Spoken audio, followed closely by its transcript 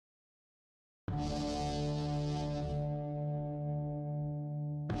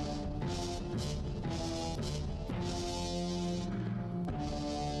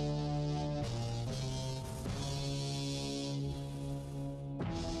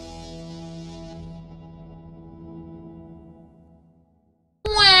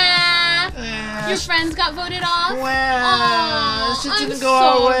Your friends got voted off? Wow, Oh, shit I'm didn't go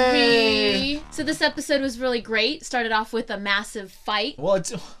our sorry. way. So this episode was really great. Started off with a massive fight. Well,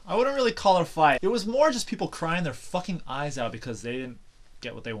 I wouldn't really call it a fight. It was more just people crying their fucking eyes out because they didn't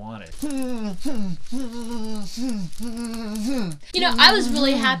get what they wanted. You know, I was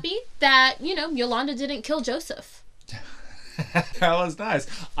really happy that, you know, Yolanda didn't kill Joseph. That was nice.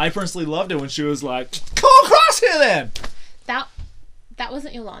 I personally loved it when she was like, "Come across here then." That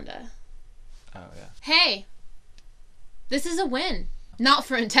wasn't Yolanda. Oh yeah. Hey, this is a win. Not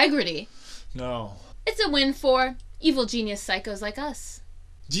for integrity. No. It's a win for evil genius psychos like us.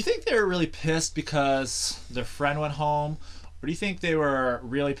 Do you think they were really pissed because their friend went home? Or do you think they were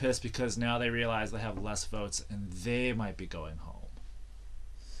really pissed because now they realize they have less votes and they might be going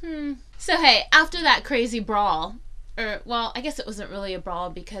home? So hey, after that crazy brawl, well, I guess it wasn't really a brawl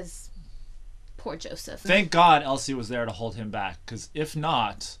because poor Joseph. Thank God Elsie was there to hold him back, because if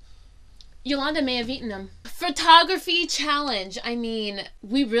not... Yolanda may have eaten him. Photography challenge. I mean,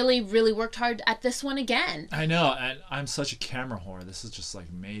 we really, really worked hard at this one again. I know, and I'm such a camera whore. This is just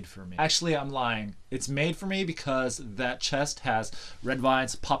like made for me. Actually, I'm lying. It's made for me because that chest has red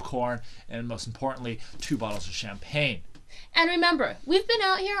vines, popcorn, and most importantly, 2 bottles of champagne. And remember, we've been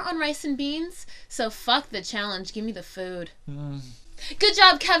out here on rice and beans, so fuck the challenge. Give me the food. Good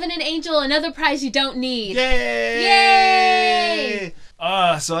job, Kevin and Angel. Another prize you don't need. Yay! Yay!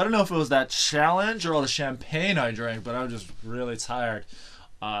 So I don't know if it was that challenge or all the champagne I drank, but I'm just really tired.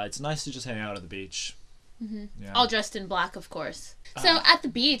 It's nice to just hang out at the beach. Yeah. All dressed in black, of course. So at the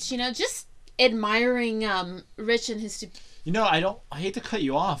beach, you know, just admiring Rich and his... You know, I hate to cut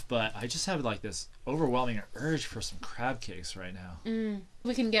you off, but I just have like this overwhelming urge for some crab cakes right now.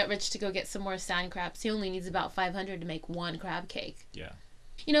 We can get Rich to go get some more sand crabs. He only needs about 500 to make 1 crab cake. Yeah.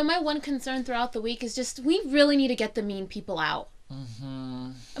 You know, my one concern throughout the week is just we really need to get the mean people out.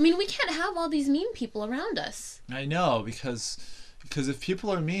 I mean, we can't have all these mean people around us. I know, because if people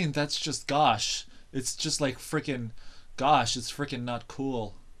are mean, that's just gosh. It's just like freaking gosh. It's freaking not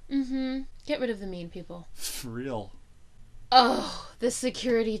cool. Get rid of the mean people. For real. Oh, the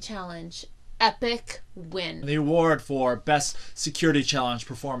security challenge. Epic win. The award for Best Security Challenge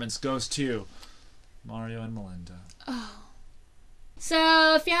Performance goes to Mario and Melinda.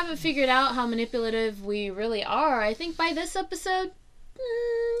 So, if you haven't figured out how manipulative we really are, I think by this episode,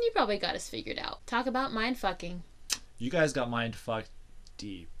 you probably got us figured out. Talk about mind fucking. You guys got mind fucked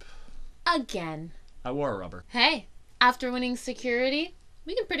deep. Again. I wore a rubber. Hey, after winning security,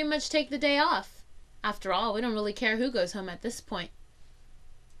 we can pretty much take the day off. After all, we don't really care who goes home at this point.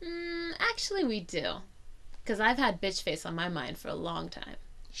 Actually, we do. Because I've had Bitchface on my mind for a long time.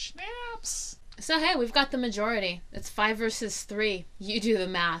 Snaps! So hey, we've got the majority. It's 5 versus 3. You do the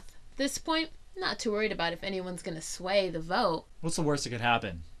math. At this point, not too worried about if anyone's gonna sway the vote. What's the worst that could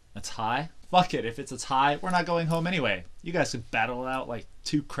happen? A tie? Fuck it, if it's a tie, we're not going home anyway. You guys could battle it out like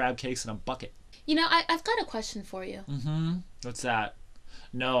 2 crab cakes in a bucket. You know, I've got a question for you. What's that?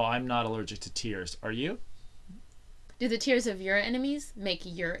 No, I'm not allergic to tears. Are you? Do the tears of your enemies make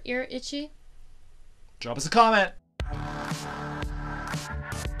your ear itchy? Drop us a comment.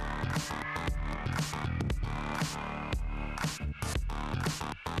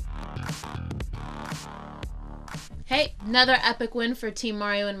 Hey, another epic win for Team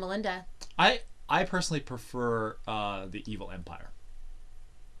Mario and Melinda. I personally prefer the Evil Empire.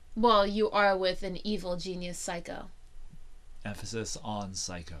 Well, you are with an evil genius psycho. Emphasis on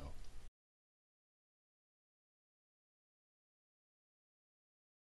psycho.